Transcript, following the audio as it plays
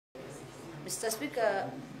Mr. Speaker,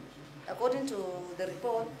 according to the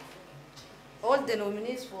report, all the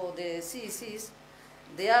nominees for the CECs,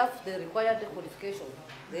 they have the required qualification.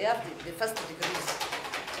 They have the first degrees.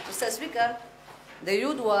 Mr. Speaker, the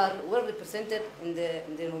youth were well represented in the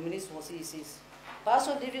nominees for CECs.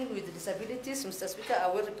 Persons living with disabilities, Mr. Speaker,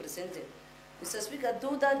 are well represented. Mr. Speaker,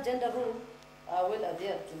 do that gender rule are well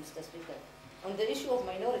adhered to, Mr. Speaker. On the issue of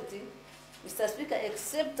minority, Mr. Speaker,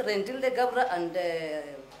 except Rendile Gabra and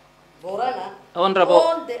Borana, Honorable,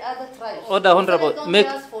 all the other tribes. Order, Honorable,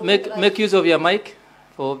 make use of your mic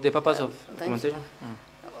for the purpose of conversation.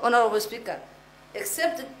 Honorable Speaker,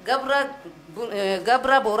 except Gabra,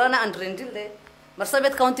 Borana, and Rendile,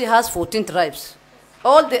 Marsabit County has 14 tribes.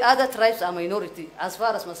 All the other tribes are minority as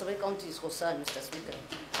far as Marsabit County is concerned, Mr. Speaker.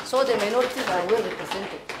 So the minorities are well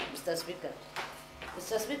represented, Mr. Speaker.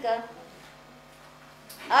 Mr. Speaker,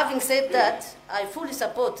 having said that, I fully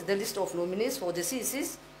support the list of nominees for the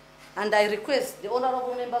CECs, and I request the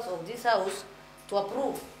honorable members of this House to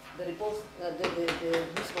approve the report, the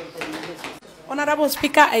list of the nominees. Honorable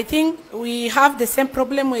Speaker, I think we have the same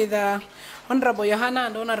problem with Honorable Johanna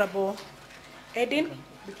and Honorable Edin,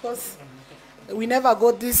 because we never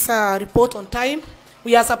got this report on time.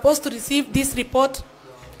 We are supposed to receive this report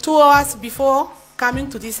 2 hours before coming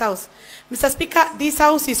to this House. Mr. Speaker, this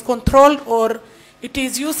House is controlled, or it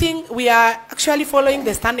is using, we are actually following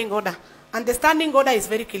the standing order. And the standing order is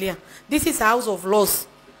very clear. This is a house of laws,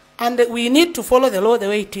 and we need to follow the law the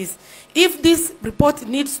way it is. If this report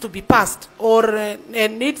needs to be passed, or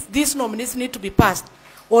these nominees need to be passed,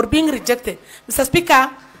 or being rejected, Mr. Speaker,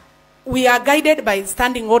 we are guided by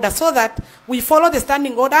standing order, so that we follow the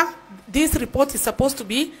standing order. This report is supposed to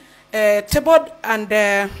be tabled, and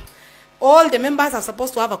all the members are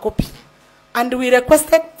supposed to have a copy. And we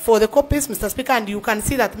requested for the copies, Mr. Speaker, and you can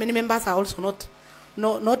see that many members are also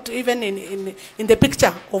not even in the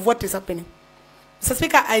picture of what is happening. Mr.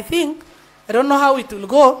 Speaker, I think, I don't know how it will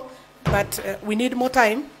go, but we need more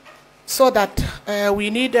time, so that we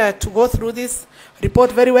need to go through this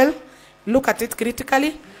report very well, look at it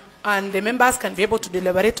critically, and the members can be able to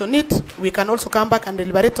deliberate on it. We can also come back and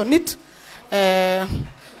deliberate on it,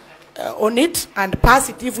 and pass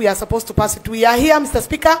it if we are supposed to pass it. We are here, Mr.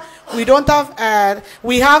 Speaker. We don't have,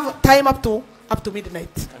 we have time up to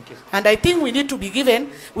midnight. Thank you. And I think we need to be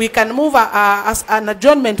given, we can move as an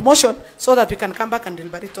adjournment motion, so that we can come back and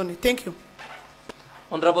deliberate on it. Thank you.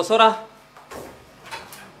 Honorable Sora.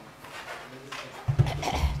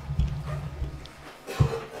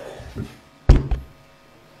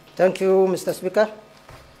 Thank you, Mr. Speaker.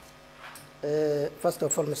 First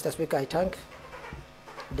of all, Mr. Speaker, I thank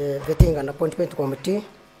the Vetting and Appointment Committee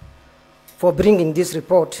for bringing this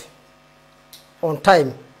report on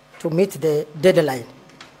time to meet the deadline.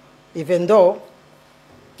 Even though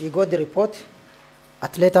we got the report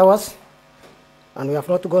at late hours, and we have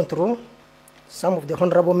not gone through, some of the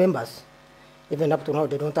honorable members, even up to now,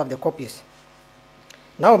 they don't have the copies.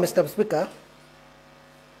 Now, Mr. Speaker,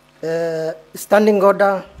 Standing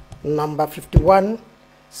Order number 51,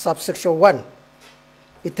 subsection 1,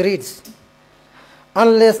 it reads,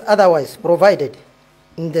 unless otherwise provided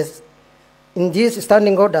in these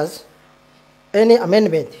standing orders, any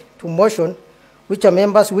amendment to motion which a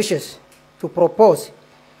member wishes to propose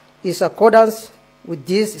in accordance with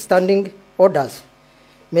these standing orders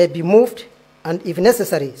may be moved and, if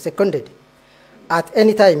necessary, seconded at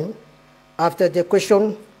any time after the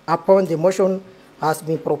question upon the motion has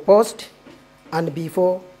been proposed and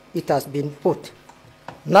before it has been put.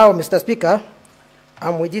 Now, Mr. Speaker,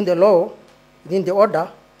 I'm within the law, within the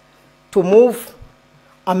order, to move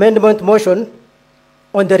amendment motion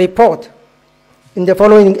on the report in the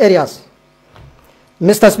following areas.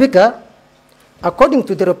 Mr. Speaker, according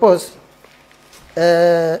to the report,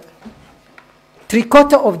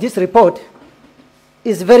 3/4 of this report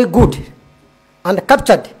is very good and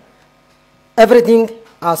captured everything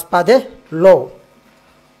as per the law,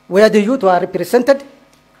 where the youth are represented,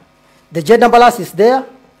 the gender balance is there,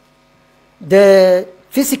 the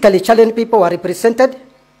physically challenged people are represented.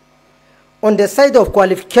 On the side of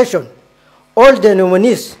qualification, all the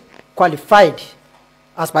nominees qualified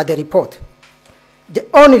as per the report. The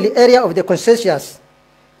only area of the consensus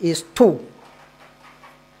is 2.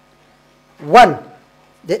 1,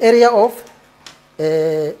 the area of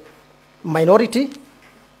minority,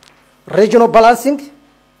 regional balancing.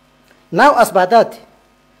 Now, as by that,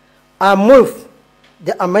 I move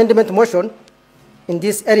the amendment motion in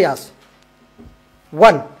these areas.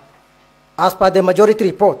 1, as per the majority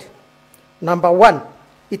report. Number 1,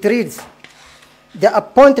 it reads, the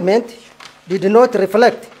appointment did not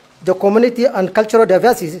reflect the community and cultural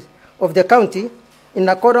diversity of the county in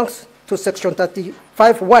accordance to section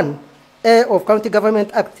 35(1) A of County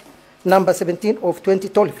Government Act number 17 of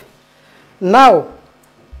 2012. Now,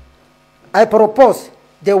 I propose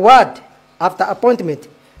the word after appointment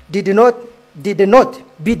did not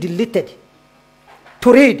be deleted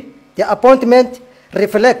to read the appointment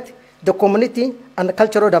reflect the community and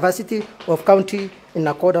cultural diversity of county in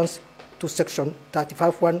accordance to section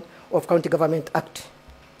 35(1) of County Government Act.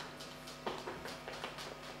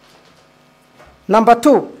 Number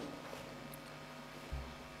 2,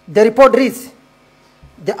 the report reads,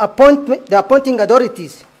 the appointing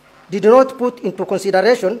authorities did not put into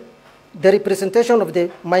consideration the representation of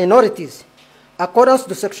the minorities according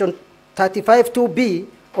to section 35(2)(b)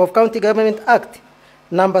 of County Government Act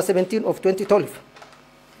number 17 of 2012.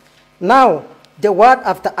 Now, the word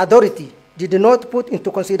after authority did not put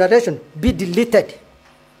into consideration be deleted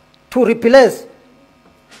to replace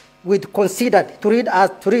with considered, to read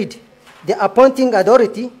the appointing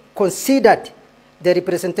authority considered the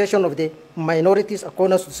representation of the minorities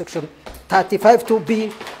according to section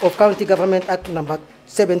 35(2)(b) of County Government Act number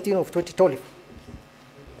 17 of 2012.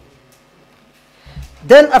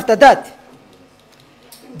 Then after that,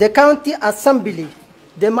 the County Assembly,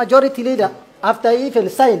 the majority leader, after he even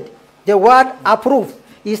signed the word approved,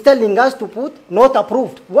 is telling us to put not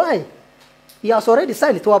approved. Why? He has already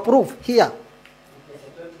signed to approve here.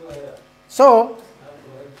 So,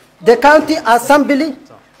 the County Assembly...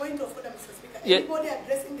 Point of order, Mr. Speaker. Yeah. Anybody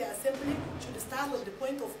addressing the Assembly should start with the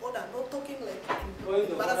point of order, not talking like...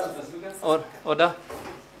 Order.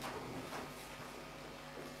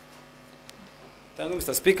 Thank you,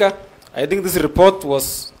 Mr. Speaker. I think this report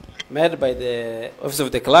was made by the Office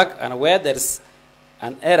of the Clerk, and where there's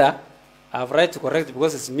an error, I have right to correct it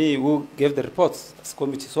because it's me who gave the report as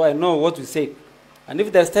committee, so I know what we say. And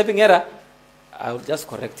if there's typing error, I will just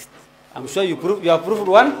correct it. I'm sure you approved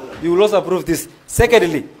one, you will also approve this.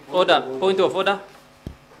 Secondly, Order. Point of order.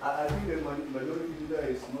 I think the majority leader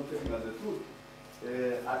is not telling us the truth.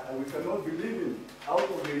 We cannot believe him. Out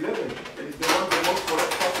of the 11, he's the one the most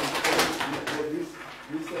correct person to commit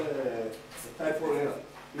this typo error.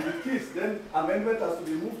 If it is, then amendment has to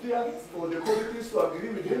be moved here for the committees to agree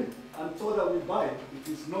with him and so that we buy. It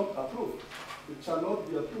is not approved. It shall not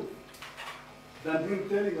be approved. Than him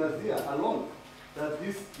telling us here alone that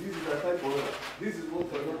this is a typo error. This is what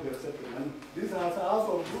cannot be accepted. And this has a house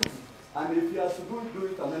of rules. And if he has to do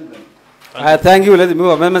it amendment. thank you. Let me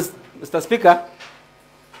move amendments. Mr. Speaker,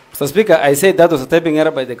 I said that was a typing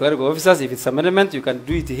error by the clerical officers. If it's amendment, you can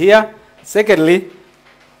do it here. Secondly,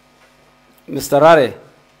 Mr. Rare,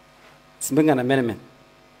 it's making an amendment.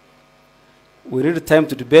 We need time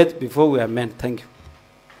to debate before we amend. Thank you.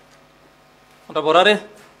 Honorable Rare.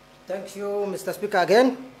 Thank you, Mr. Speaker,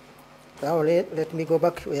 again. Now let me go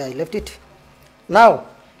back where I left it. Now,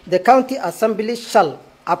 the County Assembly shall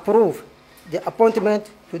approve the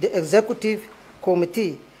appointment to the Executive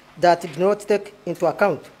Committee that did not take into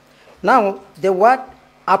account. Now, the word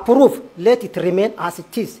approve, let it remain as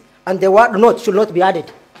it is, and the word not should not be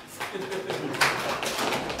added.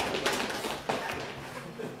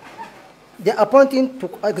 The appointing to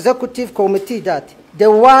Executive Committee that the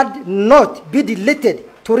word not be deleted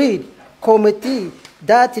to read committee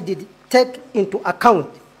that did take into account.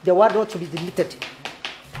 The word not should be deleted.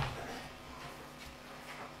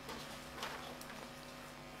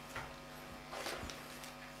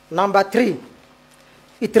 Number 3,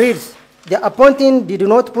 it reads, the appointing did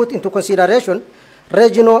not put into consideration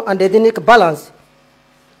regional and ethnic balance,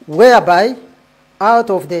 whereby out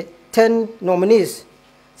of the 10 nominees,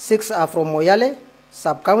 6 are from Moyale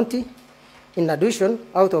sub-county. In addition,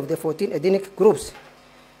 out of the 14 ethnic groups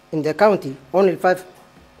in the county, only 5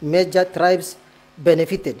 major tribes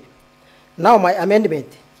benefited. Now my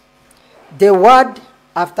amendment. The word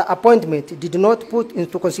after appointment did not put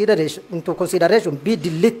into consideration be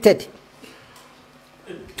deleted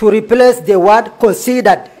to replace the word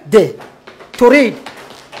considered there. To read,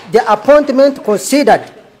 the appointment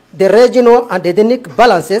considered the regional and ethnic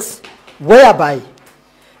balances, whereby,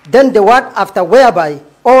 then the word after whereby,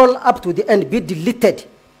 all up to the end be deleted.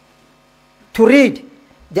 To read,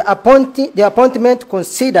 the appointment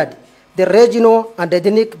considered the regional and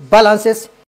ethnic balances